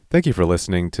Thank you for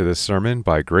listening to this sermon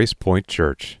by Grace Point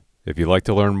Church. If you'd like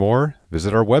to learn more,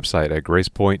 visit our website at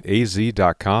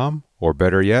gracepointaz.com, or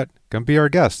better yet, come be our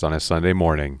guest on a Sunday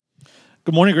morning.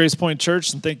 Good morning, Grace Point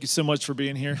Church, and thank you so much for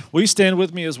being here. Will you stand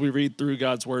with me as we read through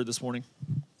God's Word this morning?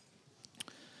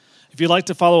 If you'd like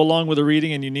to follow along with the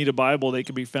reading and you need a Bible, they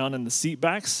can be found in the seat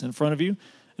backs in front of you.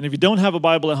 And if you don't have a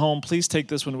Bible at home, please take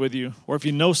this one with you. Or if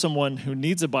you know someone who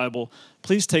needs a Bible,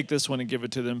 please take this one and give it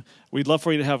to them. We'd love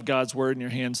for you to have God's Word in your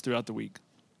hands throughout the week.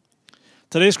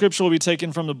 Today's scripture will be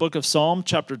taken from the book of Psalm,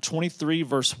 chapter 23,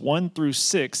 verse 1 through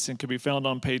 6, and can be found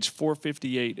on page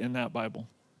 458 in that Bible.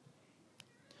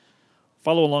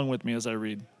 Follow along with me as I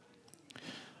read.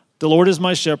 The Lord is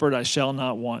my shepherd, I shall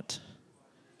not want.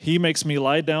 He makes me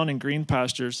lie down in green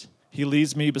pastures. He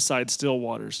leads me beside still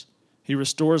waters. He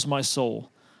restores my soul.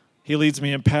 He leads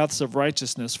me in paths of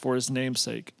righteousness for his name's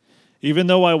sake. Even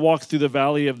though I walk through the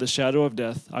valley of the shadow of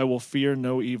death, I will fear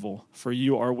no evil, for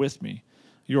you are with me.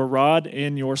 Your rod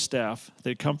and your staff,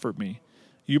 they comfort me.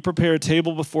 You prepare a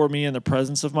table before me in the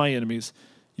presence of my enemies.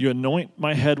 You anoint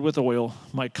my head with oil,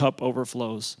 my cup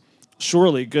overflows.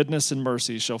 Surely goodness and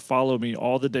mercy shall follow me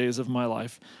all the days of my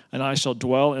life, and I shall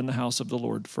dwell in the house of the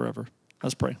Lord forever.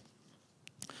 Let's pray.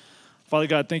 Father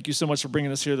God, thank you so much for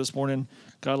bringing us here this morning.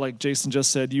 God, like Jason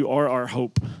just said, you are our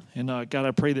hope. And God,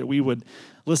 I pray that we would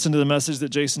listen to the message that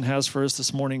Jason has for us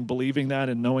this morning, believing that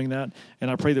and knowing that. And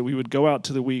I pray that we would go out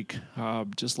to the week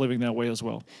just living that way as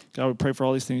well. God, we pray for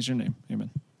all these things in your name. Amen.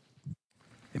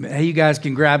 Amen. Hey, you guys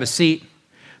can grab a seat.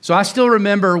 So I still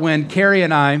remember when Carrie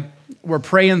and I were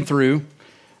praying through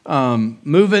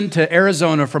moving to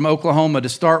Arizona from Oklahoma to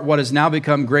start what has now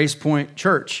become Grace Point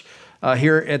Church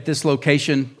here at this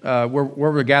location where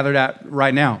we're gathered at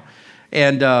right now.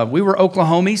 And we were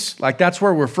Oklahomies, like that's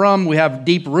where we're from. We have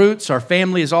deep roots. Our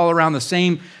family is all around the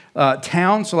same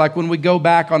town. So like when we go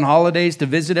back on holidays to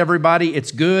visit everybody,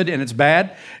 it's good and it's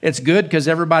bad. It's good because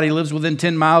everybody lives within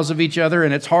 10 miles of each other,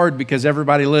 and it's hard because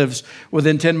everybody lives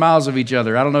within 10 miles of each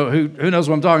other. I don't know, who knows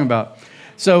what I'm talking about?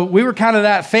 So we were kind of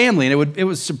that family, and it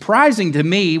was surprising to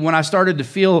me when I started to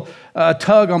feel a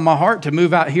tug on my heart to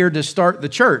move out here to start the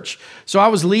church. So I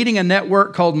was leading a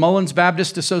network called Mullins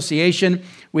Baptist Association.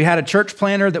 We had a church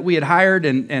planner that we had hired,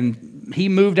 and he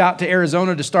moved out to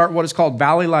Arizona to start what is called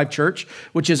Valley Life Church,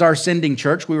 which is our sending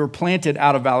church. We were planted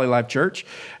out of Valley Life Church.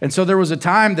 And so there was a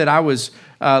time that I was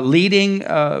leading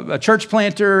a church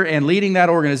planter and leading that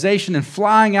organization and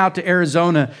flying out to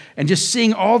Arizona and just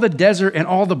seeing all the desert and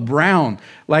all the brown.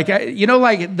 You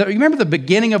remember the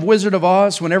beginning of Wizard of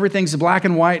Oz when everything's black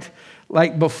and white?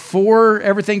 Like before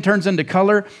everything turns into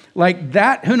color, like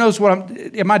that, who knows what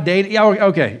am I dating? Yeah,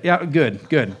 okay, yeah,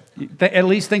 good. At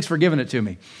least thanks for giving it to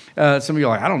me. Some of you are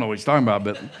like, I don't know what he's talking about,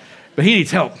 but he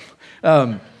needs help.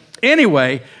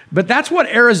 Anyway, but that's what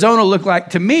Arizona looked like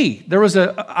to me.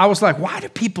 I was like, why do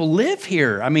people live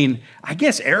here? I mean, I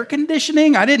guess air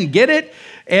conditioning, I didn't get it.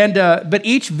 And but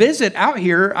each visit out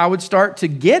here, I would start to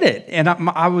get it. And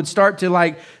I would start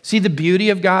to see the beauty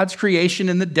of God's creation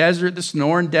in the desert. The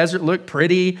Sonoran Desert looked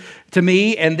pretty to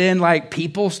me. And then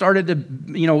people started to,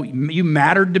 you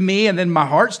mattered to me. And then my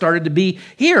heart started to be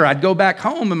here. I'd go back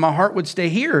home and my heart would stay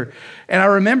here. And I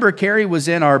remember Carrie was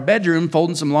in our bedroom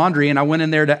folding some laundry. And I went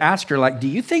in there to ask her, do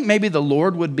you think maybe the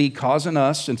Lord would be causing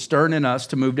us and stirring in us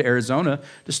to move to Arizona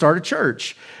to start a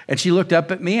church? And she looked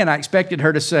up at me and I expected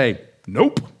her to say,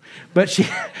 nope. But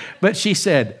she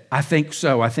said, I think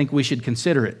so. I think we should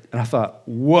consider it. And I thought,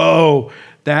 whoa,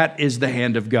 that is the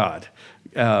hand of God.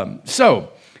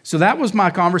 So that was my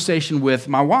conversation with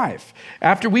my wife.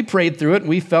 After we prayed through it and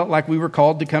we felt like we were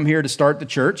called to come here to start the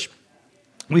church,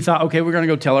 we thought, okay, we're going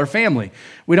to go tell our family.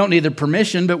 We don't need their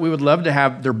permission, but we would love to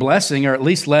have their blessing, or at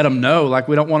least let them know,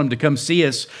 we don't want them to come see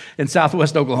us in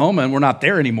Southwest Oklahoma and we're not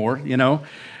there anymore,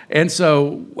 And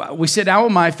so we sit down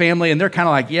with my family, and they're kind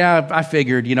of like, yeah, I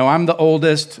figured, I'm the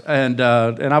oldest, and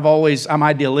I'm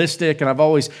idealistic,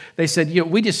 and they said,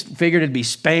 we just figured it'd be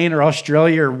Spain or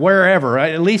Australia or wherever.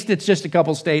 Right? At least it's just a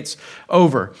couple states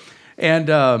over. And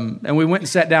we went and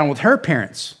sat down with her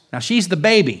parents. Now, she's the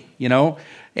baby,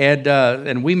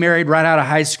 and we married right out of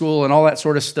high school and all that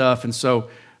sort of stuff. And so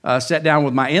sat down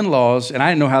with my in-laws, and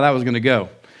I didn't know how that was going to go.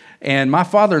 And my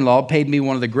father-in-law paid me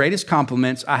one of the greatest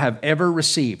compliments I have ever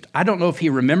received. I don't know if he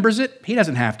remembers it. He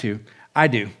doesn't have to. I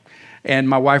do. And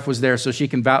my wife was there, so she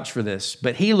can vouch for this.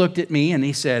 But he looked at me and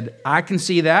he said, I can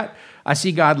see that. I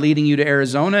see God leading you to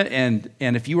Arizona, and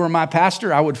if you were my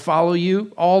pastor, I would follow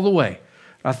you all the way.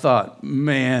 I thought,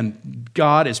 man,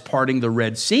 God is parting the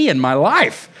Red Sea in my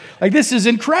life. This is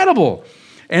incredible.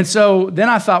 And so then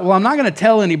I thought, well, I'm not going to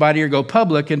tell anybody or go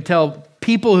public and tell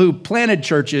people who planted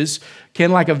churches can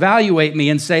like evaluate me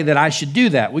and say that I should do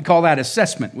that. We call that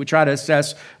assessment. We try to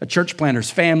assess a church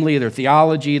planter's family, their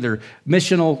theology, their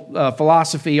missional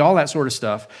philosophy, all that sort of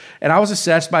stuff. And I was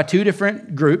assessed by two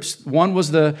different groups. One was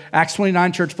the Acts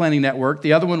 29 Church Planting Network.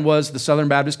 The other one was the Southern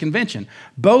Baptist Convention.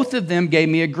 Both of them gave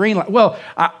me a green light. Well,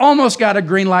 I almost got a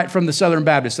green light from the Southern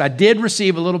Baptists. I did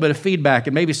receive a little bit of feedback,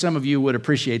 and maybe some of you would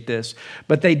appreciate this.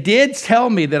 But they did tell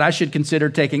me that I should consider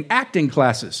taking acting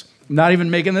classes. I'm not even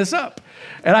making this up.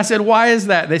 And I said, why is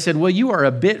that? They said, well, you are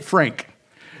a bit frank.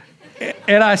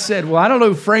 And I said, well, I don't know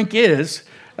who Frank is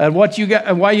and what you got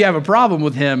and why you have a problem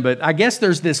with him, but I guess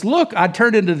there's this look. I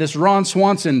turned into this Ron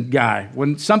Swanson guy.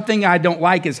 When something I don't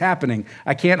like is happening,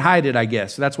 I can't hide it, I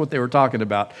guess. That's what they were talking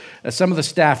about. Some of the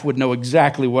staff would know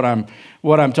exactly what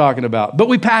I'm talking about. But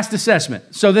we passed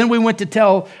assessment. So then we went to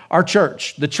tell our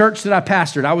church, the church that I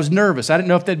pastored. I was nervous. I didn't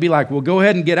know if they'd be like, well, go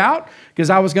ahead and get out. Because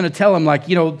I was going to tell them, like,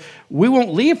 we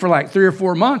won't leave for like 3 or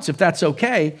 4 months if that's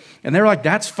okay. And they were like,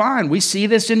 that's fine. We see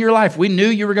this in your life. We knew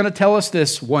you were going to tell us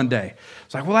this one day.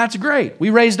 It's like, well, that's great. We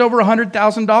raised over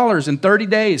 $100,000 in 30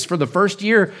 days for the first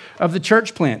year of the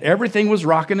church plant. Everything was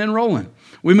rocking and rolling.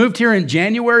 We moved here in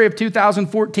January of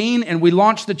 2014, and we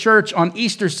launched the church on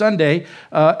Easter Sunday,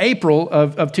 April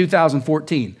of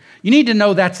 2014. You need to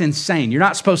know that's insane. You're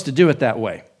not supposed to do it that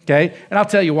way, okay? And I'll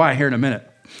tell you why here in a minute.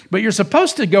 But you're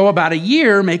supposed to go about a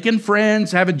year making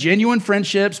friends, having genuine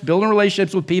friendships, building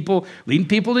relationships with people, leading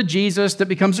people to Jesus. That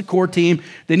becomes a core team.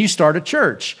 Then you start a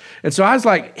church. And so I was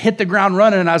like, hit the ground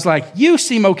running, and I was like, you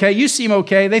seem okay. You seem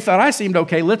okay. They thought I seemed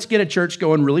okay. Let's get a church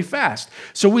going really fast.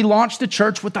 So we launched the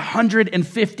church with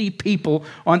 150 people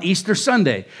on Easter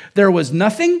Sunday. There was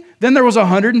nothing. Then there was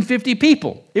 150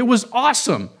 people. It was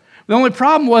awesome. The only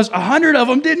problem was 100 of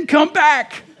them didn't come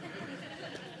back.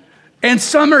 And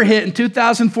summer hit in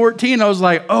 2014. I was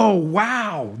like, oh,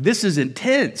 wow, this is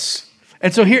intense.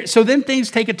 And so then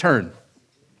things take a turn.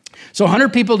 So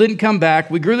 100 people didn't come back.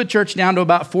 We grew the church down to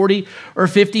about 40 or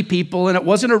 50 people, and it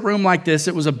wasn't a room like this.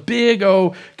 It was a big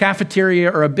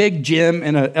cafeteria or a big gym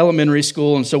in an elementary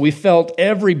school, and so we felt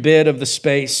every bit of the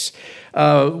space.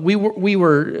 We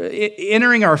were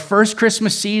entering our first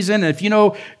Christmas season. And if you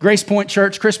know Grace Point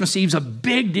Church, Christmas Eve's a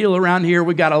big deal around here.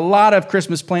 We've got a lot of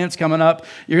Christmas plans coming up.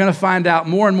 You're going to find out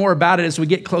more and more about it as we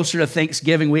get closer to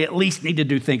Thanksgiving. We at least need to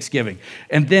do Thanksgiving.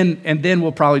 And then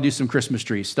we'll probably do some Christmas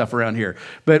tree stuff around here.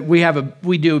 But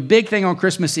we do a big thing on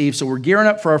Christmas Eve. So we're gearing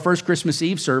up for our first Christmas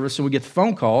Eve service. And we get the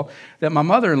phone call that my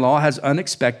mother-in-law has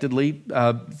unexpectedly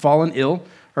fallen ill.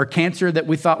 Her cancer that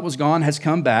we thought was gone has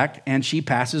come back, and she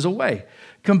passes away.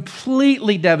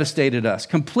 Completely devastated us,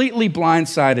 completely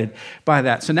blindsided by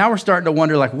that. So now we're starting to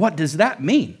wonder, like, what does that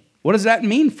mean? What does that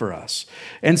mean for us?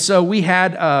 And so we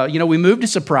had, we moved to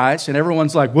Surprise, and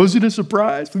everyone's like, was it a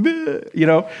surprise? Like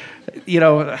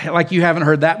you haven't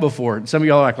heard that before. And some of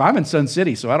y'all are like, well, I'm in Sun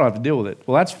City, so I don't have to deal with it.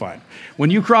 Well, that's fine.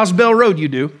 When you cross Bell Road, you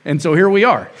do. And so here we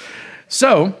are.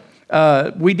 So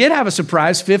we did have a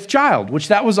surprise 5th child, which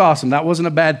that was awesome. That wasn't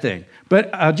a bad thing.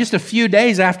 But just a few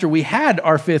days after we had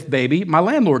our 5th baby, my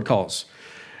landlord calls.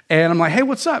 And I'm like, hey,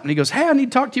 what's up? And he goes, hey, I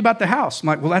need to talk to you about the house. I'm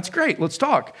like, well, that's great. Let's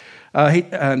talk.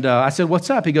 I said, what's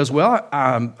up? He goes, well,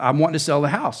 I'm wanting to sell the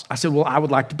house. I said, well, I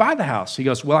would like to buy the house. He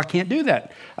goes, well, I can't do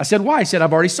that. I said, why? He said,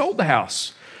 I've already sold the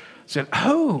house. I said,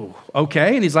 oh,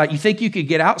 okay. And he's like, you think you could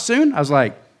get out soon? I was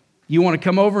like, you want to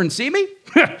come over and see me?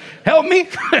 Help me?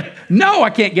 No, I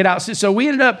can't get out. So we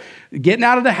ended up getting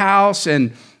out of the house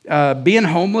and being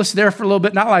homeless there for a little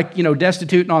bit, not like,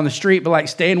 destitute and on the street, but like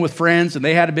staying with friends, and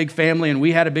they had a big family and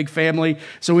we had a big family.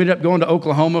 So we ended up going to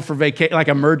Oklahoma for like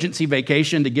emergency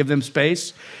vacation to give them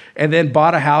space, and then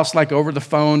bought a house like over the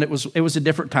phone. It was a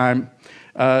different time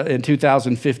in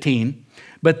 2015.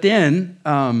 But then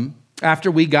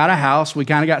after we got a house, we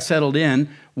kind of got settled in.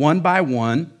 One by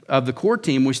one of the core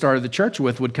team we started the church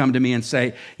with would come to me and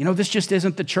say, this just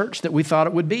isn't the church that we thought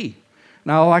it would be.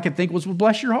 And all I could think was, well,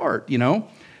 bless your heart,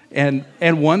 And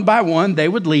one by one, they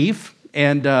would leave,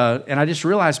 and I just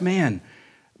realized, man,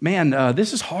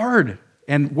 this is hard.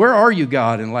 And where are you,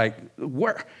 God? And like,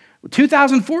 where?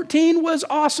 2014 was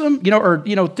awesome,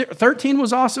 13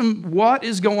 was awesome. What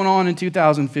is going on in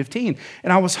 2015?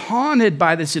 And I was haunted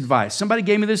by this advice. Somebody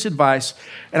gave me this advice,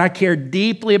 and I cared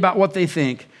deeply about what they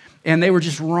think. And they were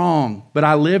just wrong, but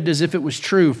I lived as if it was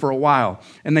true for a while.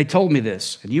 And they told me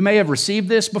this, and you may have received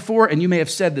this before, and you may have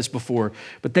said this before,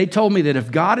 but they told me that if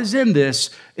God is in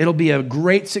this, it'll be a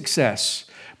great success.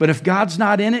 But if God's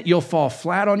not in it, you'll fall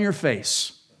flat on your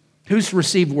face. Who's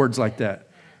received words like that?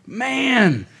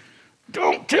 Man,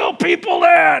 don't tell people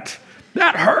that.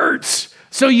 That hurts.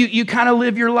 So you kind of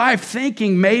live your life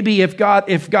thinking maybe if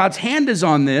God's hand is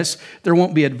on this, there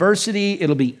won't be adversity,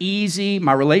 it'll be easy,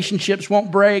 my relationships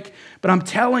won't break. But I'm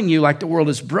telling you, like, the world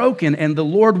is broken, and the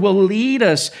Lord will lead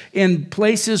us in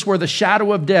places where the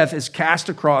shadow of death is cast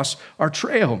across our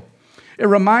trail. It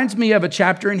reminds me of a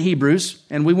chapter in Hebrews,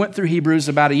 and we went through Hebrews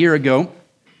about a year ago.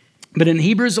 But in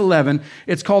Hebrews 11,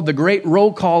 it's called the Great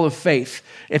Roll Call of Faith.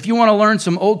 If you want to learn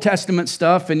some Old Testament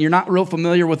stuff and you're not real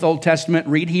familiar with Old Testament,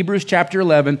 read Hebrews chapter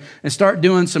 11 and start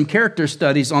doing some character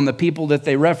studies on the people that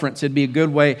they reference. It'd be a good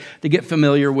way to get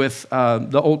familiar with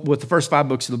the first 5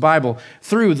 books of the Bible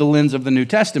through the lens of the New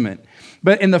Testament.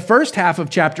 But in the first half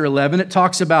of chapter 11, it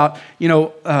talks about,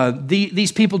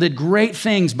 these people did great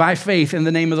things by faith in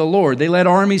the name of the Lord. They led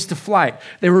armies to flight.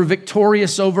 They were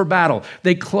victorious over battle.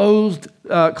 They closed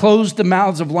the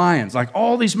mouths of lions, like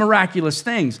all these miraculous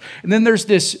things. And then there's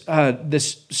this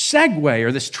segue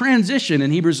or this transition in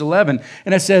Hebrews 11,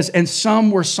 and it says, and some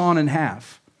were sawn in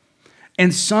half,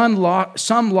 and some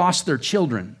lost their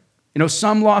children.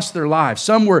 Some lost their lives.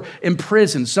 Some were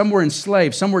imprisoned. Some were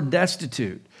enslaved. Some were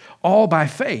destitute. All by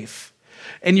faith.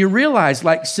 And you realize,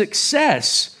 like,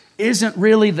 success isn't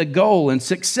really the goal, and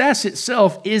success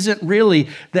itself isn't really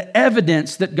the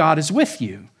evidence that God is with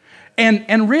you.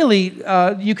 And really,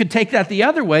 you could take that the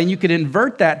other way, and you could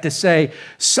invert that to say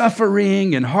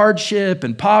suffering and hardship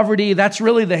and poverty, that's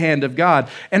really the hand of God.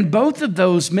 And both of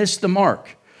those miss the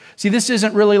mark. See, this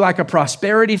isn't really like a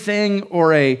prosperity thing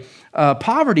or a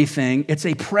poverty thing. It's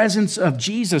a presence of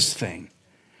Jesus thing.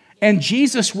 And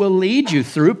Jesus will lead you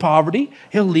through poverty.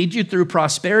 He'll lead you through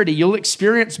prosperity. You'll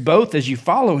experience both as you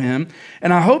follow him.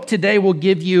 And I hope today will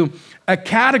give you a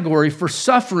category for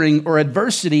suffering or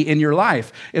adversity in your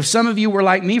life. If some of you were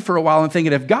like me for a while and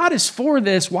thinking, if God is for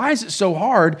this, why is it so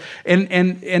hard? And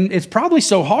it's probably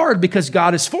so hard because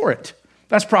God is for it.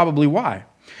 That's probably why.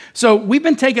 So we've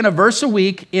been taking a verse a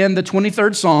week in the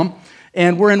 23rd Psalm.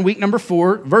 And we're in week number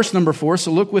 4, verse number 4.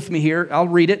 So look with me here. I'll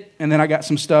read it, and then I got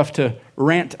some stuff to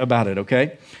rant about it,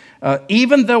 okay?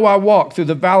 Even though I walk through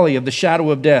the valley of the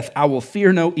shadow of death, I will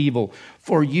fear no evil,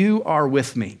 for you are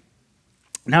with me.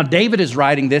 Now, David is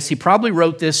writing this. He probably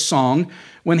wrote this song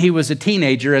when he was a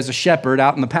teenager as a shepherd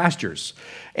out in the pastures.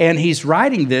 And he's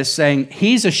writing this saying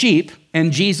he's a sheep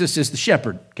and Jesus is the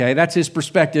shepherd, okay? That's his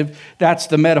perspective. That's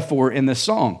the metaphor in this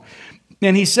song.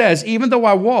 And he says, even though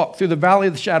I walk through the valley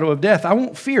of the shadow of death, I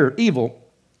won't fear evil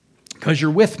because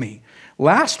you're with me.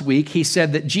 Last week, he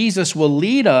said that Jesus will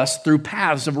lead us through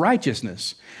paths of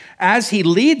righteousness. As he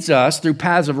leads us through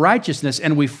paths of righteousness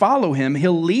and we follow him,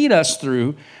 he'll lead us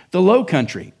through the low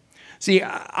country. See,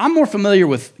 I'm more familiar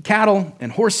with cattle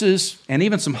and horses and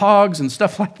even some hogs and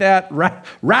stuff like that,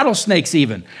 rattlesnakes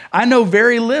even. I know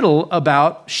very little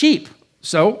about sheep.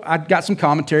 So I got some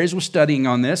commentaries, was studying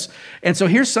on this. And so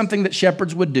here's something that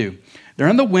shepherds would do.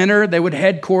 During the winter, they would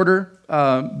headquarter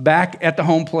back at the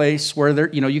home place where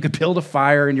you could build a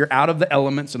fire and you're out of the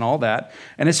elements and all that.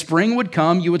 And as spring would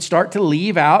come, you would start to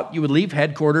leave out. You would leave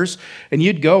headquarters and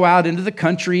you'd go out into the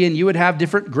country and you would have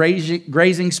different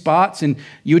grazing spots and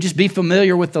you would just be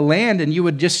familiar with the land and you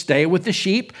would just stay with the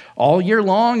sheep all year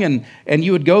long and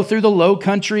you would go through the low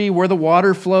country where the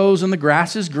water flows and the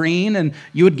grass is green and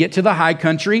you would get to the high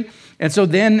country. And so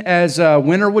then as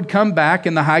winter would come back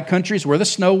in the high countries where the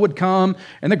snow would come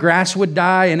and the grass would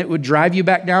die and it would drive you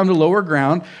back down to lower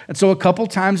ground. And so a couple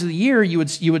times of the year, you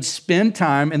would spend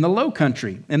time in the low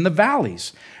country, in the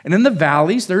valleys. And in the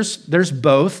valleys, there's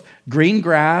both green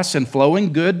grass and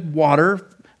flowing good water.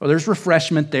 Well, there's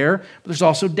refreshment there, but there's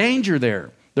also danger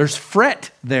there. There's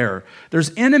fret there.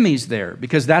 There's enemies there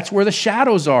because that's where the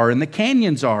shadows are and the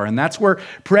canyons are. And that's where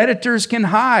predators can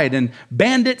hide and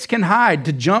bandits can hide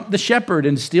to jump the shepherd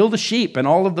and steal the sheep and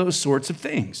all of those sorts of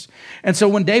things. And so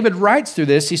when David writes through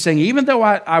this, he's saying, even though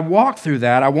I walk through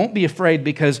that, I won't be afraid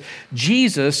because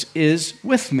Jesus is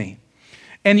with me.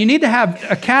 And you need to have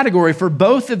a category for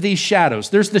both of these shadows.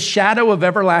 There's the shadow of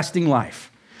everlasting life.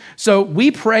 So we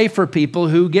pray for people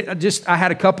who I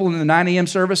had a couple in the 9 a.m.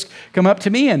 service come up to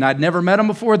me and I'd never met them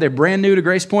before. They're brand new to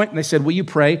Grace Point and they said, will you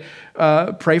pray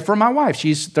for my wife?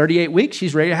 She's 38 weeks.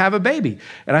 She's ready to have a baby.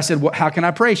 And I said, well, how can I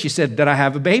pray? She said that I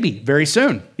have a baby very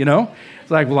soon,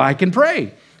 It's like, well, I can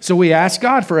pray. So we asked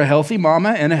God for a healthy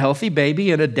mama and a healthy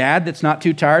baby and a dad that's not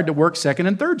too tired to work second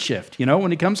and third shift, when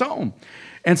he comes home.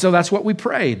 And so that's what we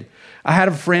prayed. I had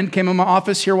a friend came in my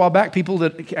office here a while back, people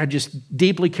that I just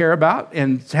deeply care about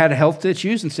and had health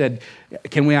issues and said,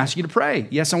 can we ask you to pray?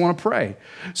 Yes, I want to pray.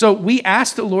 So we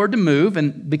asked the Lord to move,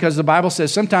 and because the Bible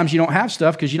says sometimes you don't have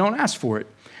stuff because you don't ask for it.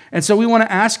 And so we want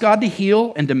to ask God to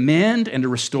heal and to mend and to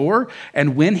restore.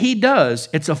 And when he does,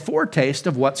 it's a foretaste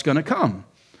of what's going to come.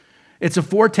 It's a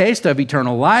foretaste of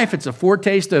eternal life. It's a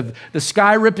foretaste of the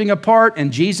sky ripping apart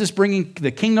and Jesus bringing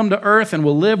the kingdom to earth, and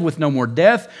we'll live with no more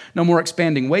death, no more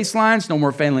expanding waistlines, no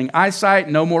more failing eyesight,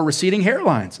 no more receding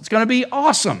hairlines. It's going to be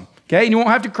awesome, okay? And you won't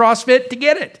have to CrossFit to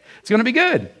get it. It's going to be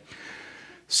good.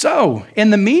 So, in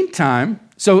the meantime,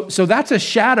 so that's a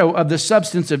shadow of the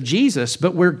substance of Jesus,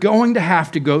 but we're going to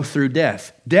have to go through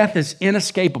death. Death is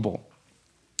inescapable.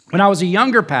 When I was a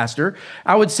younger pastor,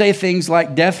 I would say things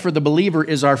like death for the believer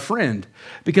is our friend,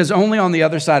 because only on the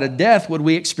other side of death would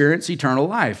we experience eternal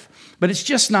life. But it's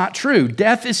just not true.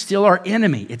 Death is still our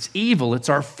enemy. It's evil. It's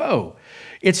our foe.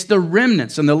 It's the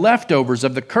remnants and the leftovers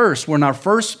of the curse when our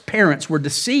first parents were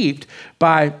deceived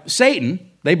by Satan.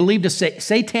 They believed a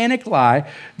satanic lie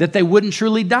that they wouldn't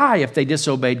truly die if they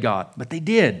disobeyed God, but they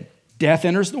did. Death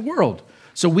enters the world.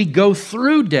 So we go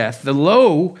through death, the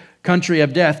low country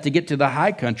of death, to get to the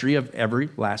high country of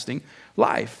everlasting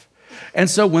life. And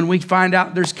so when we find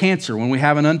out there's cancer, when we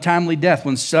have an untimely death,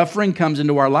 when suffering comes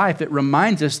into our life, it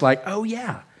reminds us like, oh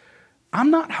yeah, I'm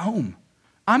not home.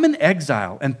 I'm in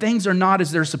exile and things are not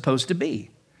as they're supposed to be.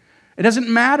 It doesn't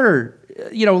matter,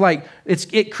 like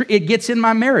it gets in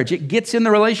my marriage. It gets in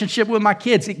the relationship with my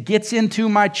kids. It gets into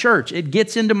my church. It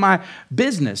gets into my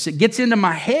business. It gets into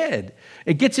my head.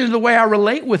 It gets into the way I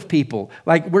relate with people.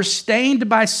 Like we're stained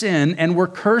by sin and we're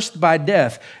cursed by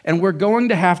death, and we're going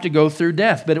to have to go through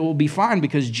death, but it will be fine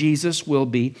because Jesus will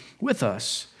be with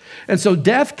us. And so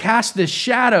death casts this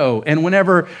shadow, and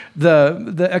whenever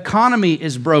the economy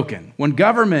is broken, when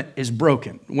government is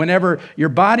broken, whenever your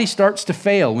body starts to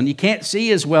fail, when you can't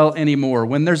see as well anymore,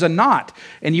 when there's a knot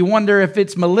and you wonder if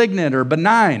it's malignant or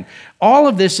benign, all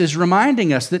of this is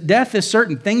reminding us that death is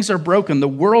certain. Things are broken. The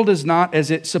world is not as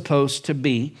it's supposed to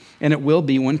be, and it will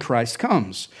be when Christ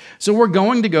comes. So we're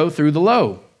going to go through the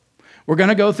low. We're going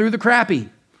to go through the crappy.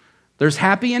 There's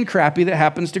happy and crappy that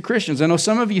happens to Christians. I know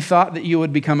some of you thought that you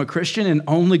would become a Christian and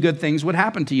only good things would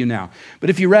happen to you now.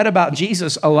 But if you read about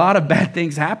Jesus, a lot of bad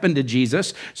things happened to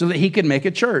Jesus so that he could make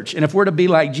a church. And if we're to be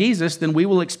like Jesus, then we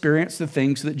will experience the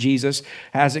things that Jesus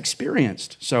has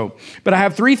experienced. But I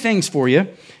have 3 things for you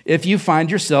if you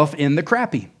find yourself in the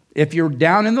crappy. If you're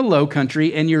down in the low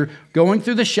country and you're going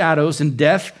through the shadows and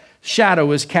death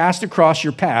shadow is cast across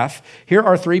your path, here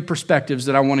are 3 perspectives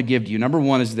that I want to give to you. Number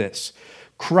 1 is this.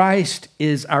 Christ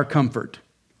is our comfort.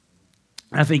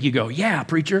 I think you go, yeah,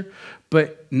 preacher,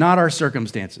 but not our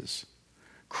circumstances.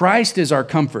 Christ is our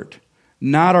comfort,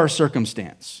 not our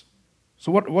circumstance.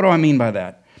 So what do I mean by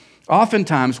that?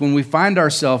 Oftentimes when we find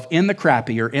ourselves in the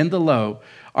crappy or in the low,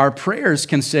 our prayers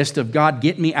consist of, God,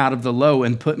 get me out of the low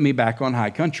and put me back on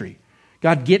high country.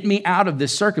 God, get me out of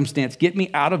this circumstance. Get me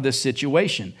out of this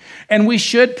situation. And we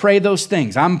should pray those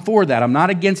things. I'm for that. I'm not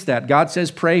against that. God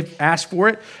says pray, ask for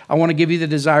it. I want to give you the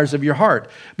desires of your heart.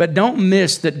 But don't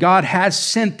miss that God has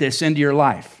sent this into your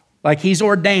life. Like he's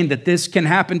ordained that this can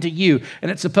happen to you, and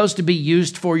it's supposed to be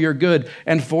used for your good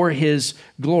and for his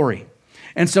glory.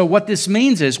 And so what this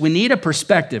means is we need a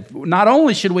perspective. Not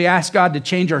only should we ask God to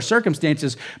change our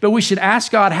circumstances, but we should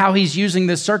ask God how he's using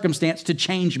this circumstance to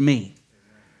change me.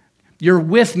 You're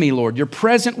with me, Lord. You're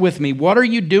present with me. What are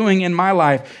you doing in my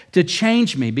life to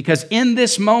change me? Because in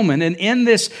this moment and in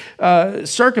this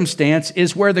circumstance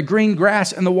is where the green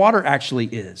grass and the water actually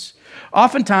is.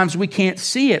 Oftentimes we can't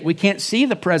see it. We can't see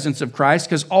the presence of Christ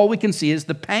because all we can see is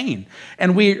the pain.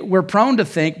 And we're prone to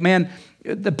think, man,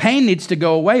 the pain needs to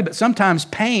go away, but sometimes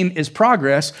pain is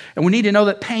progress, and we need to know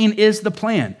that pain is the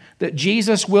plan, that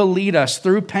Jesus will lead us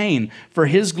through pain for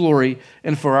his glory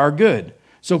and for our good.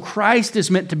 So Christ is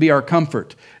meant to be our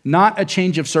comfort, not a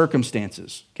change of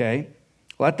circumstances, okay?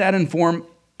 Let that inform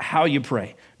how you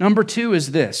pray. Number 2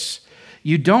 is this.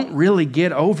 You don't really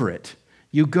get over it.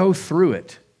 You go through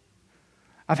it.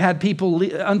 I've had people,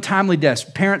 untimely deaths,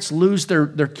 parents lose their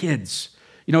kids.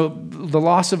 The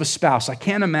loss of a spouse. I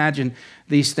can't imagine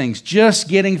these things. Just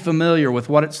getting familiar with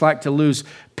what it's like to lose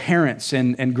parents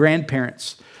and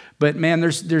grandparents. But man,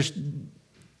 there's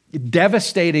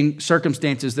devastating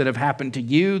circumstances that have happened to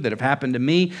you, that have happened to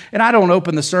me. And I don't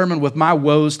open the sermon with my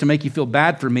woes to make you feel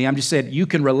bad for me. I'm just saying you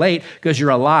can relate because you're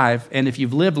alive. And if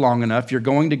you've lived long enough, you're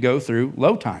going to go through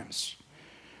low times.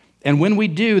 And when we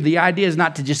do, the idea is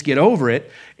not to just get over it.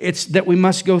 It's that we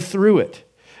must go through it.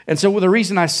 And so the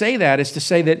reason I say that is to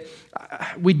say that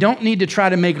we don't need to try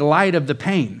to make light of the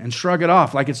pain and shrug it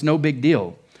off like it's no big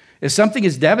deal. If something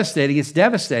is devastating, it's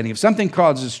devastating. If something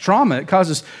causes trauma, it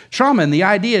causes trauma. And the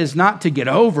idea is not to get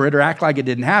over it or act like it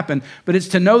didn't happen, but it's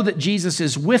to know that Jesus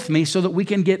is with me so that we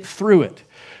can get through it.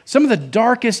 Some of the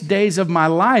darkest days of my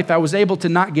life, I was able to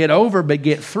not get over, but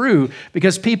get through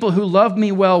because people who loved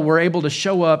me well were able to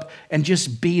show up and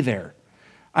just be there.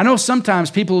 I know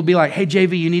sometimes people will be like, hey,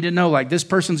 JV, you need to know, like, this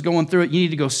person's going through it. You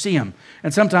need to go see them.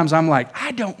 And sometimes I'm like,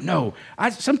 I don't know.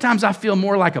 Sometimes I feel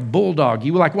more like a bulldog.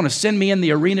 You like want to send me in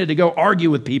the arena to go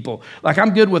argue with people. Like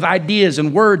I'm good with ideas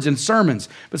and words and sermons.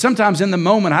 But sometimes in the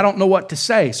moment, I don't know what to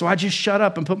say. So I just shut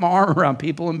up and put my arm around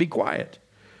people and be quiet.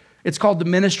 It's called the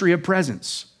ministry of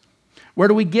presence. Where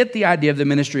do we get the idea of the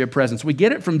ministry of presence? We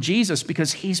get it from Jesus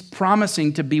because he's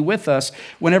promising to be with us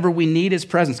whenever we need his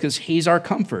presence because he's our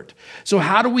comfort. So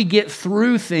how do we get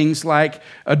through things like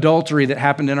adultery that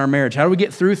happened in our marriage? How do we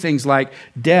get through things like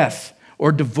death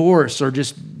or divorce or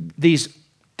just these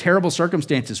terrible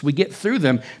circumstances? We get through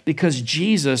them because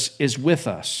Jesus is with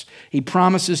us. He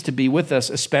promises to be with us,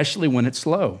 especially when it's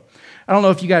slow. I don't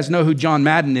know if you guys know who John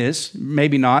Madden is.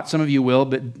 Maybe not. Some of you will.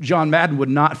 But John Madden would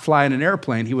not fly in an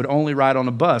airplane. He would only ride on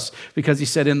a bus because he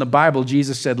said in the Bible,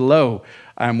 Jesus said, lo,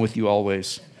 I am with you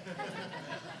always.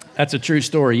 That's a true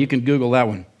story. You can Google that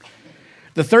one.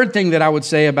 The third thing that I would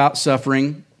say about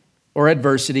suffering or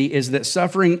adversity is that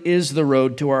suffering is the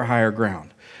road to our higher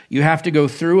ground. You have to go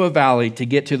through a valley to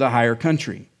get to the higher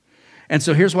country. And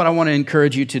so here's what I want to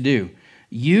encourage you to do.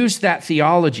 Use that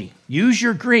theology. Use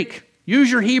your Greek.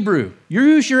 Use your Hebrew.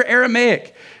 Use your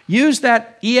Aramaic. Use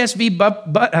that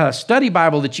ESV study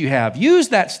Bible that you have. Use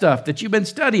that stuff that you've been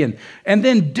studying and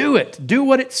then do it. Do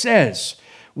what it says.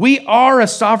 We are a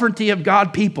sovereignty of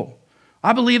God people.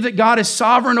 I believe that God is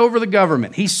sovereign over the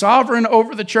government. He's sovereign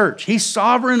over the church. He's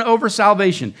sovereign over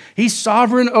salvation. He's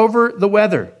sovereign over the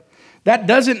weather. That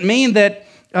doesn't mean that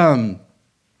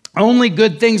only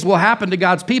good things will happen to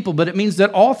God's people, but it means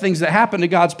that all things that happen to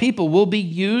God's people will be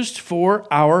used for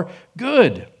our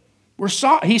good.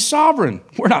 He's sovereign.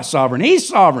 We're not sovereign. He's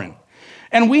sovereign.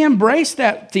 And we embrace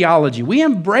that theology. We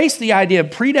embrace the idea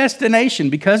of predestination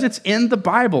because it's in the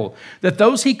Bible, that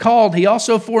those he called, he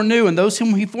also foreknew, and those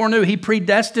whom he foreknew, he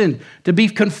predestined to be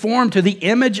conformed to the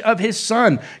image of his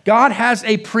Son. God has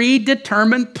a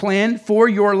predetermined plan for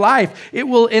your life. It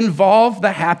will involve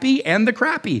the happy and the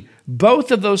crappy.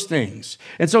 Both of those things.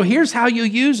 And so here's how you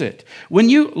use it. When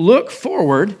you look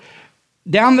forward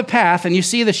down the path and you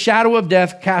see the shadow of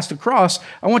death cast across,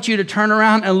 I want you to turn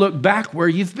around and look back where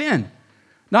you've been.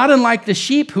 Not unlike the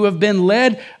sheep who have been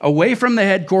led away from the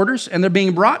headquarters and they're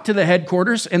being brought to the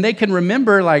headquarters and they can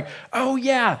remember like, oh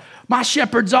yeah, my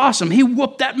shepherd's awesome. He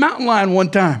whooped that mountain lion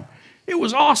one time. It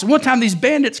was awesome. One time these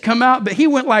bandits come out, but he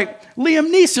went like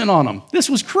Liam Neeson on them. This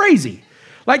was crazy.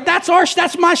 Like that's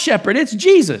my shepherd. It's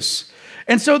Jesus.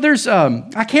 And so there's,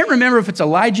 I can't remember if it's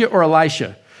Elijah or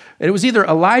Elisha. It was either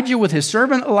Elijah with his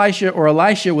servant Elisha or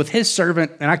Elisha with his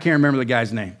servant, and I can't remember the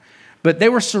guy's name. But they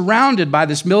were surrounded by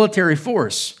this military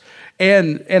force.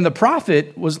 And the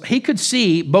prophet he could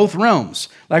see both realms.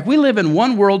 Like we live in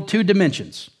one world, two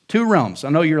dimensions, two realms. I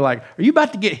know you're like, are you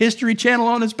about to get History Channel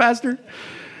on this, Pastor?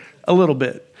 A little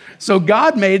bit. So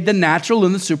God made the natural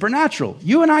and the supernatural.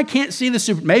 You and I can't see the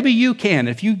super. Maybe you can.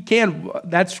 If you can,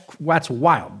 that's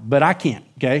wild. But I can't.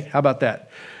 Okay, how about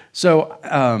that? So,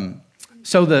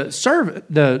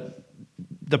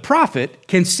 the prophet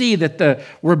can see that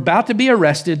we're about to be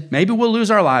arrested. Maybe we'll lose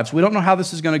our lives. We don't know how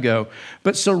this is going to go.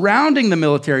 But surrounding the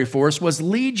military force was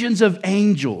legions of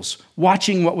angels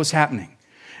watching what was happening.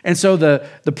 And so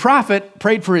the prophet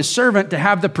prayed for his servant to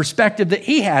have the perspective that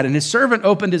he had. And his servant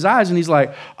opened his eyes and he's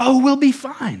like, oh, we'll be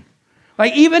fine.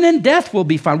 Like even in death, we'll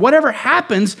be fine. Whatever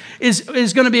happens is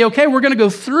going to be okay. We're going to go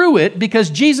through it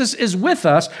because Jesus is with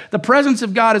us. The presence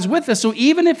of God is with us. So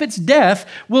even if it's death,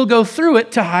 we'll go through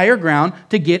it to higher ground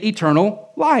to get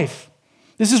eternal life.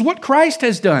 This is what Christ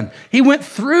has done. He went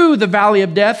through the valley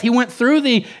of death. He went through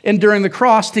the enduring the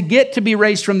cross to get to be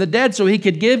raised from the dead so he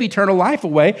could give eternal life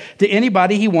away to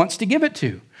anybody he wants to give it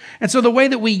to. And so the way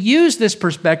that we use this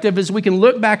perspective is we can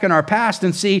look back in our past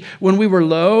and see when we were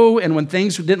low and when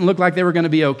things didn't look like they were going to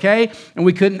be okay and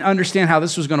we couldn't understand how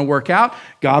this was going to work out,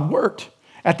 God worked.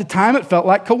 At the time, it felt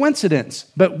like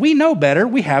coincidence. But we know better.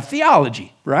 We have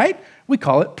theology, right? We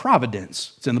call it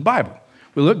providence. It's in the Bible.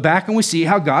 We look back and we see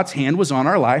how God's hand was on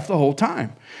our life the whole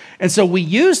time. And so we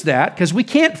use that because we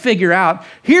can't figure out,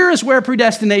 here is where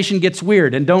predestination gets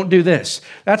weird and don't do this.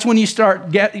 That's when you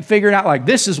start figuring out like,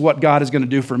 this is what God is going to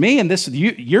do for me and this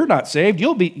you're not saved.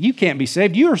 You can't be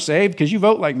saved. You are saved because you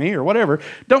vote like me or whatever.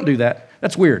 Don't do that.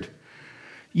 That's weird.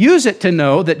 Use it to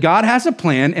know that God has a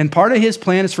plan, and part of his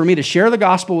plan is for me to share the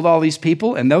gospel with all these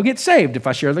people, and they'll get saved if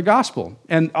I share the gospel.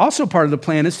 And also part of the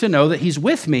plan is to know that he's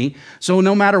with me, so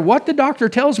no matter what the doctor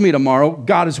tells me tomorrow,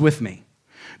 God is with me.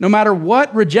 No matter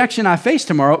what rejection I face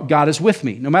tomorrow, God is with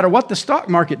me. No matter what the stock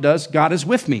market does, God is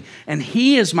with me. And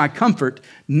he is my comfort,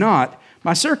 not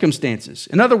my circumstances.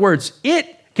 In other words,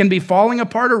 it can be falling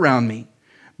apart around me,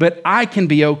 but I can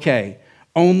be okay.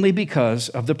 only because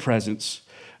of the presence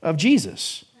of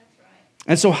Jesus.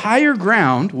 And so higher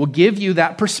ground will give you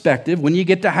that perspective. When you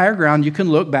get to higher ground, you can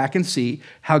look back and see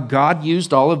how God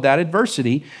used all of that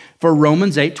adversity for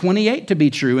Romans 8:28 to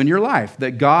be true in your life.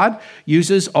 That God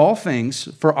uses all things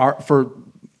for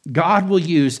God will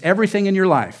use everything in your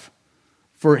life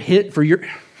for your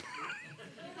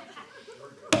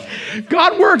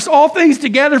God works all things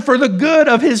together for the good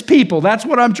of his people. That's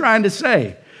what I'm trying to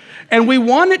say. And we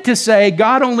want it to say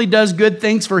God only does good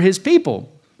things for his people.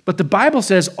 But the Bible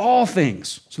says all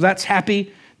things. So that's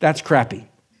happy, that's crappy.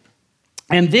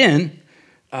 And then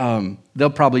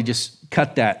they'll probably just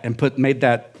cut that and made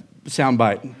that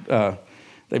soundbite.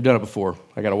 They've done it before.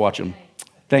 I got to watch them.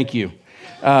 Thank you.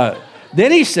 Then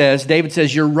David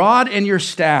says, your rod and your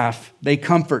staff, they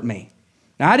comfort me.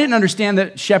 Now, I didn't understand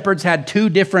that shepherds had two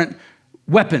different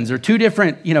weapons or two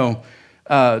different,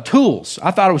 tools.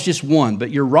 I thought it was just one, but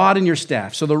your rod and your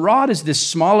staff. So the rod is this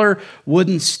smaller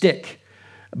wooden stick.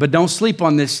 But don't sleep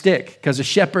on this stick, because a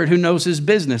shepherd who knows his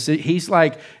business, he's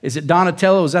like, is it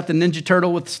Donatello? Is that the Ninja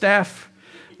Turtle with the staff?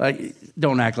 Like,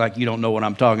 don't act like you don't know what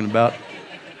I'm talking about.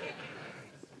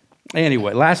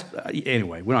 Anyway, we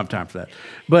don't have time for that.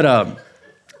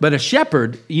 But a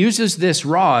shepherd uses this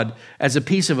rod as a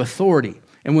piece of authority.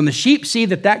 And when the sheep see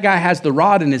that guy has the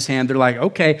rod in his hand, they're like,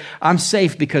 okay, I'm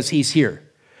safe because he's here.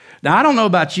 Now, I don't know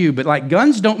about you, but like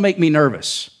guns don't make me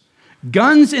nervous.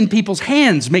 Guns in people's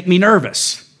hands make me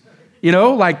nervous.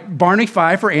 Like Barney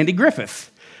Fife or Andy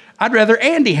Griffith. I'd rather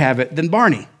Andy have it than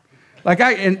Barney. Now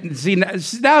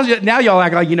y'all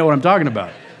act like you know what I'm talking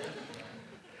about.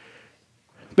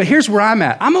 But here's where I'm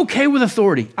at. I'm okay with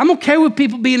authority. I'm okay with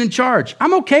people being in charge.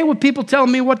 I'm okay with people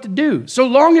telling me what to do, so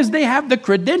long as they have the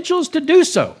credentials to do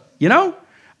so,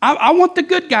 I want the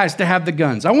good guys to have the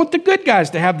guns. I want the good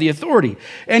guys to have the authority.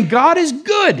 And God is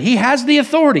good. He has the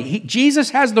authority.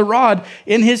 Jesus has the rod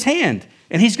in his hand,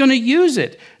 and he's going to use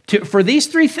it for these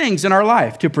three things in our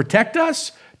life: to protect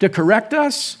us, to correct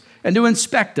us, and to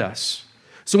inspect us.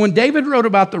 So when David wrote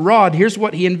about the rod, here's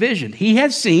what he envisioned. He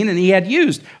had seen and he had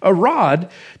used a rod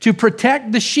to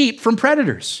protect the sheep from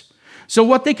predators. So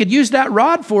what they could use that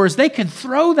rod for is they could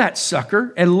throw that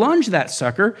sucker and lunge that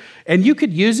sucker, and you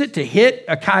could use it to hit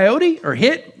a coyote or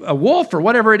hit a wolf or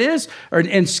whatever it is,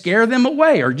 and scare them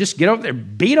away, or just get over there,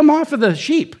 beat them off of the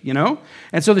sheep,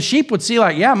 And so the sheep would see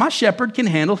like, yeah, my shepherd can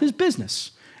handle his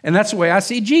business. And that's the way I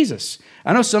see Jesus.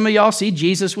 I know some of y'all see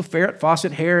Jesus with Farrah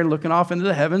Fawcett hair and looking off into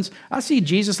the heavens. I see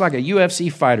Jesus like a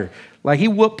UFC fighter. Like he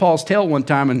whooped Paul's tail one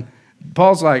time, and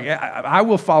Paul's like, I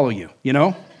will follow you,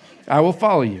 I will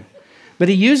follow you. But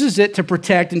he uses it to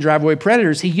protect and drive away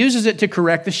predators. He uses it to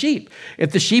correct the sheep.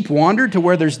 If the sheep wander to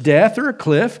where there's death or a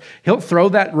cliff, he'll throw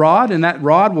that rod, and that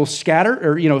rod will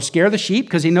scatter or scare the sheep,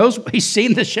 because he knows he's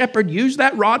seen the shepherd use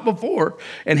that rod before,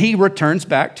 and he returns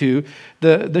back to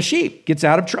the sheep, gets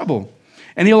out of trouble.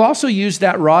 And he'll also use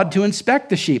that rod to inspect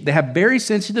the sheep. They have very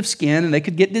sensitive skin, and they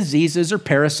could get diseases or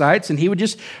parasites, and he would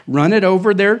just run it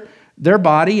over their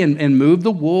body and move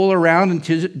the wool around and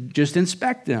to just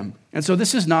inspect them. And so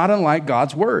this is not unlike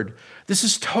God's word. This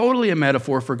is totally a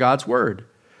metaphor for God's word.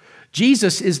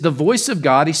 Jesus is the voice of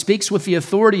God. He speaks with the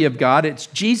authority of God. It's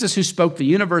Jesus who spoke the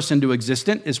universe into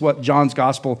existence, is what John's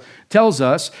gospel tells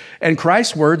us. And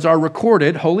Christ's words are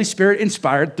recorded, Holy Spirit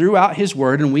inspired throughout his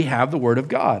word, and we have the word of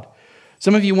God.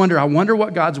 Some of you wonder, I wonder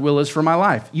what God's will is for my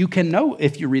life. You can know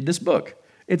if you read this book.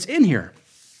 It's in here.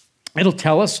 It'll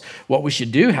tell us what we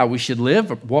should do, how we should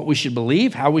live, what we should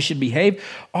believe, how we should behave,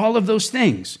 all of those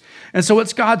things. And so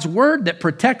it's God's word that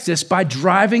protects us by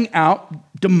driving out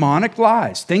demonic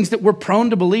lies, things that we're prone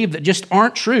to believe that just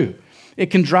aren't true.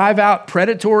 It can drive out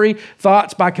predatory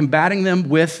thoughts by combating them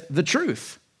with the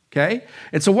truth, okay?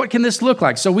 And so what can this look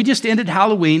like? So we just ended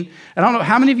Halloween. And I don't know,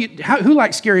 how many of you, who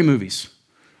like scary movies?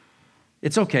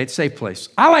 It's okay, it's a safe place.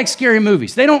 I like scary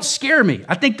movies. They don't scare me.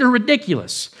 I think they're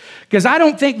ridiculous. Because I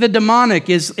don't think the demonic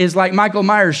is like Michael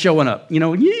Myers showing up.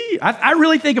 I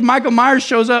really think if Michael Myers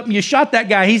shows up and you shot that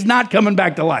guy, he's not coming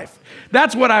back to life.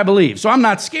 That's what I believe. So I'm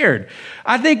not scared.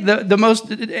 I think the most,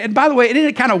 and by the way, isn't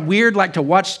it kind of weird like to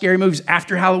watch scary movies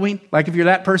after Halloween? Like if you're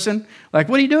that person, like,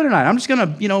 what are you doing tonight? I'm just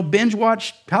going to, binge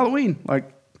watch Halloween.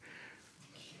 Like,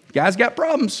 guys got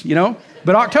problems,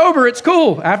 But October, it's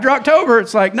cool. After October,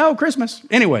 it's like, no, Christmas.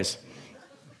 Anyways,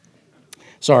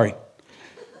 sorry.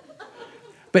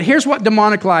 But here's what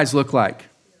demonic lies look like.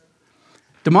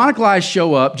 Demonic lies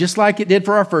show up just like it did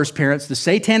for our first parents. The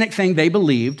satanic thing they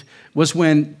believed was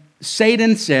when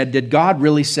Satan said, did God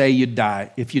really say you'd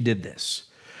die if you did this?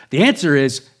 The answer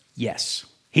is yes,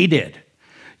 he did.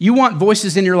 You want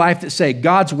voices in your life that say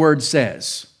God's word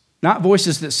says, not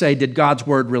voices that say, did God's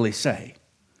word really say?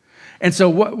 And so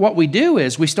what we do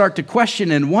is we start to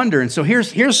question and wonder. And so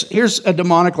here's a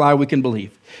demonic lie we can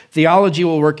believe. Theology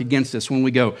will work against us when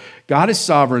we go, God is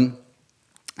sovereign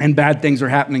and bad things are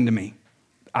happening to me.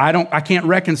 I can't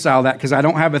reconcile that because I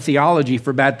don't have a theology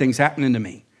for bad things happening to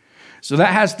me. So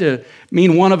that has to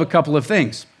mean one of a couple of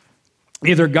things.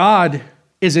 Either God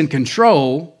is in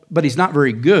control, but he's not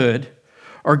very good,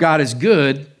 or God is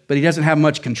good, but he doesn't have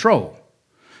much control.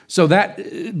 So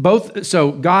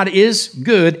God is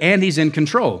good and he's in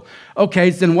control. Okay,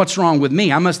 then what's wrong with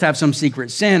me? I must have some secret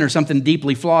sin or something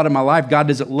deeply flawed in my life. God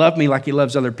doesn't love me like he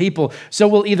loves other people. So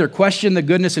we'll either question the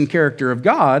goodness and character of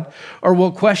God, or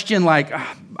we'll question like,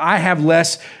 I have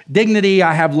less dignity,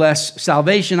 I have less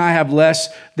salvation, I have less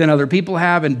than other people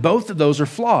have, and both of those are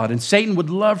flawed. And Satan would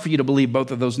love for you to believe both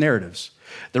of those narratives.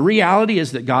 The reality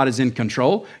is that God is in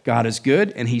control, God is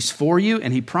good, and he's for you,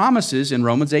 and he promises in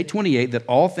Romans 8:28 that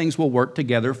all things will work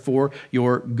together for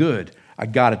your good. I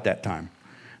got it that time.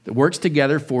 That works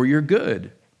together for your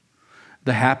good.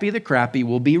 The happy, the crappy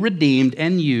will be redeemed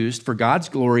and used for God's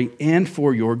glory and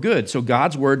for your good. So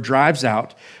God's word drives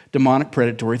out demonic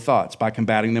predatory thoughts by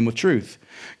combating them with truth.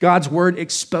 God's word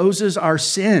exposes our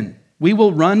sin. We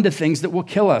will run to things that will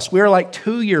kill us. We're like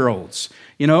 2-year-olds,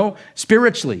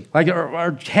 spiritually. Like,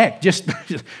 or heck,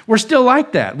 we're still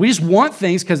like that. We just want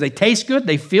things because they taste good,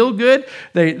 they feel good,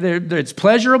 it's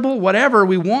pleasurable, whatever.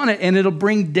 We want it, and it'll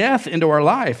bring death into our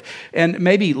life. And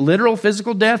maybe literal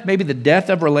physical death, maybe the death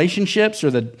of relationships,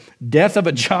 or the death of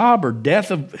a job, or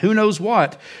death of who knows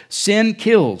what. Sin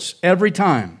kills every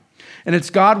time. And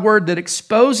it's God's word that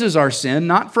exposes our sin,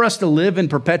 not for us to live in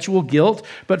perpetual guilt,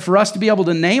 but for us to be able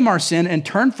to name our sin and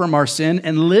turn from our sin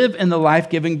and live in the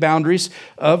life-giving boundaries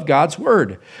of God's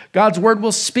word. God's word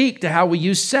will speak to how we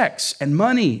use sex and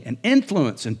money and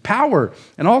influence and power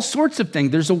and all sorts of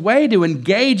things. There's a way to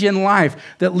engage in life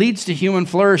that leads to human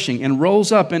flourishing and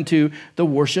rolls up into the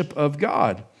worship of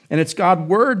God. And it's God's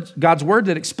word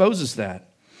that exposes that.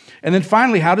 And then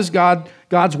finally, how does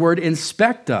God's word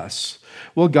inspect us?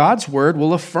 Well, God's word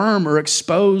will affirm or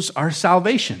expose our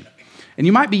salvation. And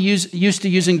you might be used to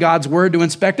using God's word to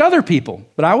inspect other people,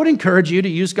 but I would encourage you to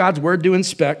use God's word to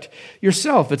inspect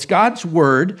yourself. It's God's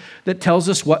word that tells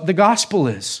us what the gospel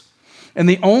is. And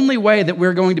the only way that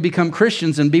we're going to become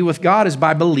Christians and be with God is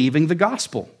by believing the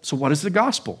gospel. So what is the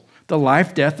gospel? The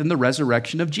life, death, and the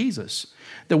resurrection of Jesus.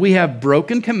 That we have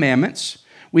broken commandments.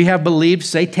 We have believed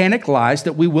satanic lies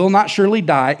that we will not surely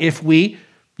die if we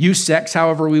use sex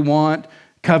however we want,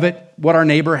 covet what our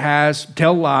neighbor has,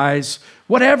 tell lies,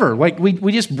 whatever. Like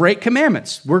we just break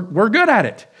commandments. We're good at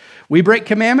it. We break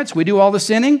commandments. We do all the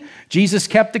sinning. Jesus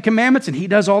kept the commandments and he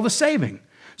does all the saving.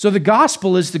 So the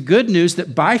gospel is the good news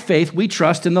that by faith we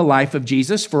trust in the life of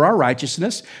Jesus for our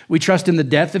righteousness. We trust in the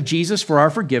death of Jesus for our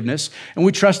forgiveness. And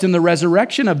we trust in the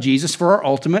resurrection of Jesus for our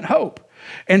ultimate hope.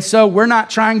 And so we're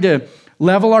not trying to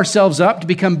level ourselves up to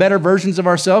become better versions of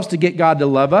ourselves to get God to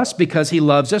love us, because he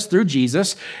loves us through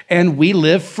Jesus, and we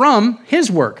live from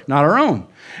his work, not our own.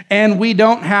 And we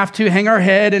don't have to hang our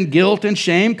head in guilt and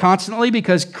shame constantly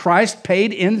because Christ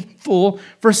paid in full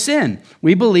for sin.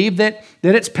 We believe that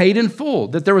it's paid in full,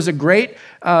 that there was a great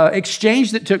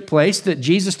exchange that took place, that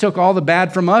Jesus took all the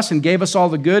bad from us and gave us all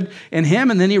the good in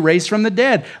him, and then he raised from the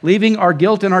dead, leaving our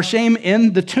guilt and our shame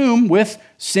in the tomb with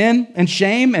sin and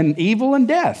shame and evil and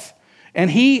death. And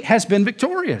he has been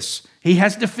victorious. He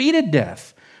has defeated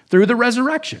death through the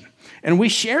resurrection. And we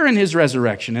share in his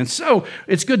resurrection. And so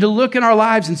it's good to look in our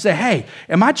lives and say, hey,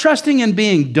 am I trusting in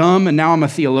being dumb and now I'm a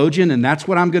theologian and that's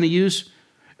what I'm going to use?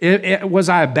 Was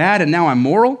I bad and now I'm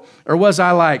moral? Or was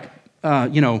I like,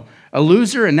 a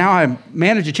loser and now I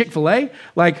manage a Chick-fil-A?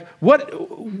 Like,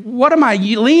 what am I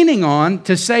leaning on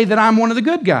to say that I'm one of the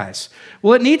good guys?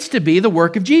 Well, it needs to be the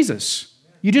work of Jesus.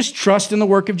 You just trust in the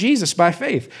work of Jesus by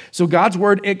faith. So God's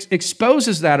word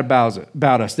exposes that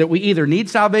about us, that we either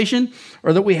need salvation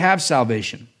or that we have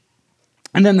salvation.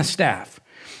 And then the staff.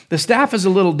 The staff is a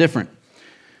little different.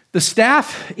 The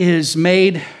staff is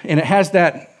made, and it has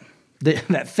that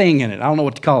thing in it. I don't know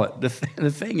what to call it,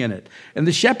 the thing in it. And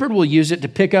the shepherd will use it to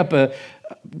pick up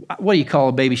what do you call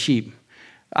a baby sheep?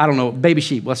 I don't know, baby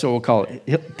sheep, that's what we'll call it.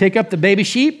 He'll pick up the baby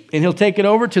sheep and he'll take it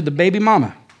over to the baby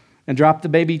mama and drop the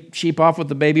baby sheep off with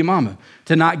the baby mama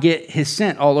to not get his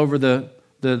scent all over the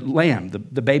lamb,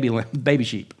 the baby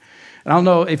sheep. And I don't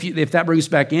know if that brings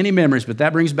back any memories, but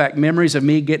that brings back memories of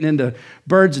me getting into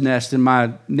birds' nests and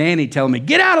my nanny telling me,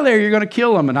 get out of there, you're going to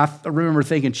kill them. And I remember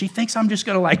thinking, she thinks I'm just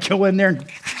going to like go in there and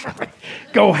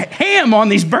go ham on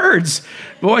these birds.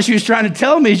 But what she was trying to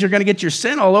tell me is you're going to get your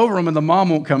scent all over them and the mom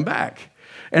won't come back.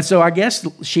 And so I guess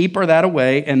sheep are that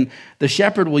away, and the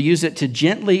shepherd will use it to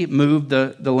gently move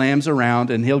the lambs around,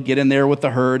 and he'll get in there with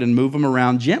the herd and move them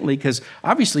around gently, because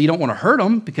obviously you don't want to hurt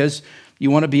them, because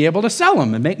you want to be able to sell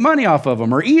them and make money off of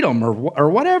them or eat them or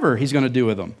whatever he's going to do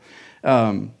with them.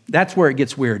 That's where it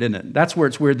gets weird, isn't it? That's where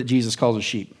it's weird that Jesus calls us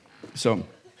sheep. So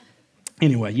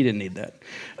anyway, you didn't need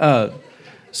that.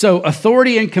 So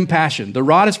authority and compassion. The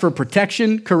rod is for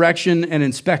protection, correction, and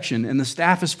inspection, and the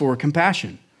staff is for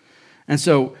compassion. And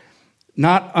so,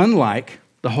 not unlike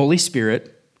the Holy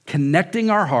Spirit, connecting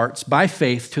our hearts by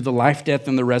faith to the life, death,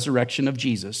 and the resurrection of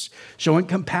Jesus, showing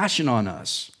compassion on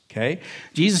us, okay?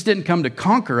 Jesus didn't come to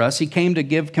conquer us. He came to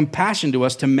give compassion to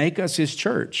us, to make us his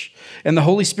church. And the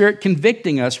Holy Spirit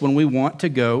convicting us when we want to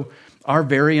go our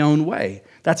very own way.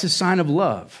 That's a sign of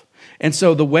love. And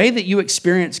so the way that you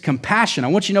experience compassion, I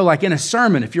want you to know, like in a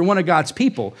sermon, if you're one of God's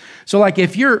people, so like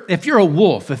if you're a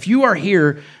wolf, if you are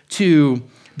here to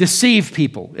deceive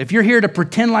people, if you're here to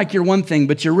pretend like you're one thing,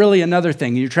 but you're really another thing,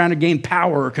 and you're trying to gain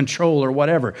power or control or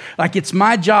whatever, like it's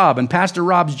my job and Pastor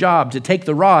Rob's job to take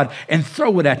the rod and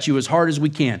throw it at you as hard as we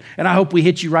can. And I hope we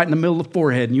hit you right in the middle of the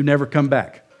forehead and you never come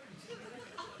back.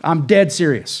 I'm dead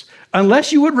serious.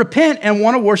 Unless you would repent and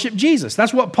want to worship Jesus.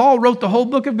 That's what Paul wrote the whole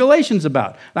book of Galatians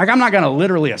about. Like, I'm not going to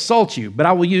literally assault you, but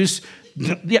I will use,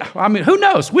 who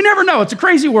knows? We never know. It's a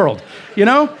crazy world, you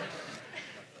know?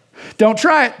 Don't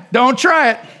try it. Don't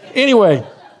try it. Anyway,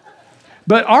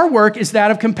 but our work is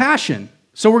that of compassion.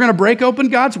 So we're going to break open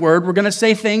God's word. We're going to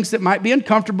say things that might be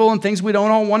uncomfortable and things we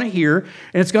don't all want to hear,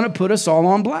 and it's going to put us all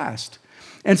on blast.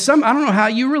 And I don't know how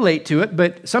you relate to it,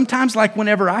 but sometimes like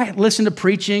whenever I listen to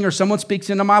preaching or someone speaks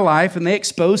into my life and they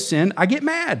expose sin, I get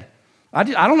mad. I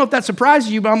don't know if that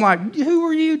surprises you, but I'm like, who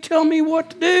are you? Tell me what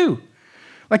to do.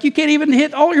 Like you can't even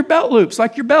hit all your belt loops.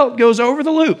 Like your belt goes over the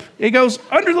loop. It goes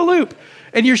under the loop.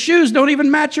 And your shoes don't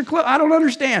even match your clothes. I don't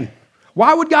understand.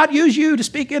 Why would God use you to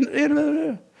speak in?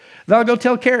 Then I'll go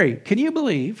tell Carrie, can you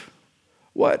believe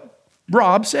what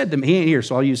Rob said to me? He ain't here,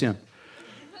 so I'll use him.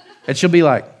 And she'll be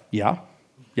like, yeah,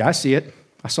 I see it.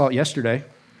 I saw it yesterday.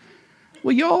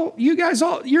 Well, you guys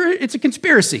it's a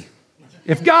conspiracy.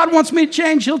 If God wants me to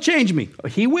change, he'll change me.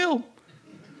 He will.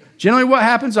 Generally what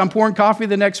happens, I'm pouring coffee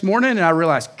the next morning and I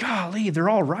realize, golly, they're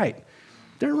all right.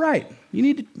 They're right. You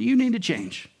need to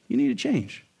change. You need to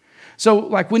change. So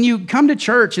like when you come to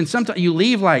church and sometimes you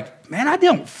leave like, man, I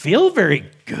don't feel very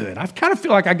good. I kind of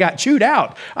feel like I got chewed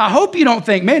out. I hope you don't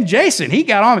think, man, Jason, he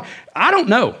got on. I don't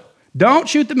know. Don't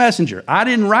shoot the messenger. I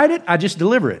didn't write it. I just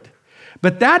deliver it.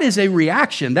 But that is a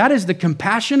reaction. That is the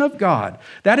compassion of God.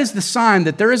 That is the sign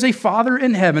that there is a Father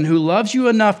in heaven who loves you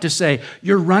enough to say,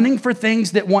 you're running for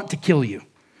things that want to kill you.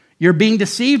 You're being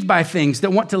deceived by things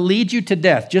that want to lead you to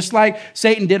death, just like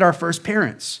Satan did our first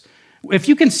parents. If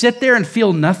you can sit there and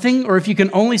feel nothing, or if you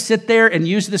can only sit there and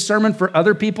use this sermon for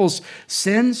other people's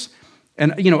sins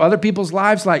and other people's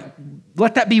lives, like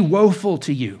let that be woeful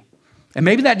to you. And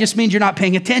maybe that just means you're not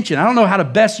paying attention. I don't know how to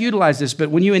best utilize this, but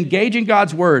when you engage in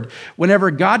God's word,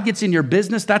 whenever God gets in your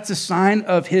business, that's a sign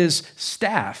of his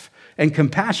staff and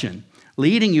compassion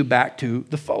leading you back to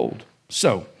the fold.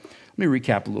 So let me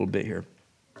recap a little bit here.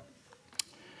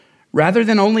 Rather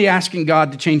than only asking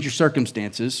God to change your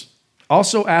circumstances,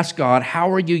 also ask God, how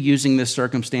are you using this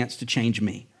circumstance to change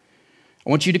me? I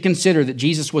want you to consider that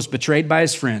Jesus was betrayed by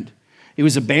his friend. He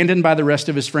was abandoned by the rest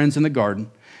of his friends in the garden.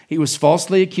 He was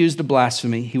falsely accused of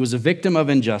blasphemy. He was a victim of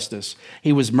injustice.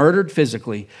 He was murdered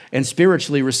physically and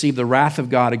spiritually received the wrath of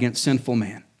God against sinful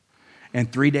man. And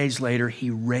 3 days later, he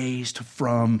raised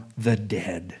from the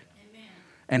dead. Amen.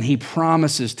 And he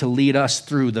promises to lead us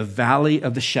through the valley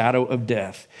of the shadow of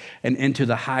death and into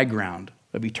the high ground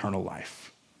of eternal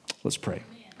life. Let's pray.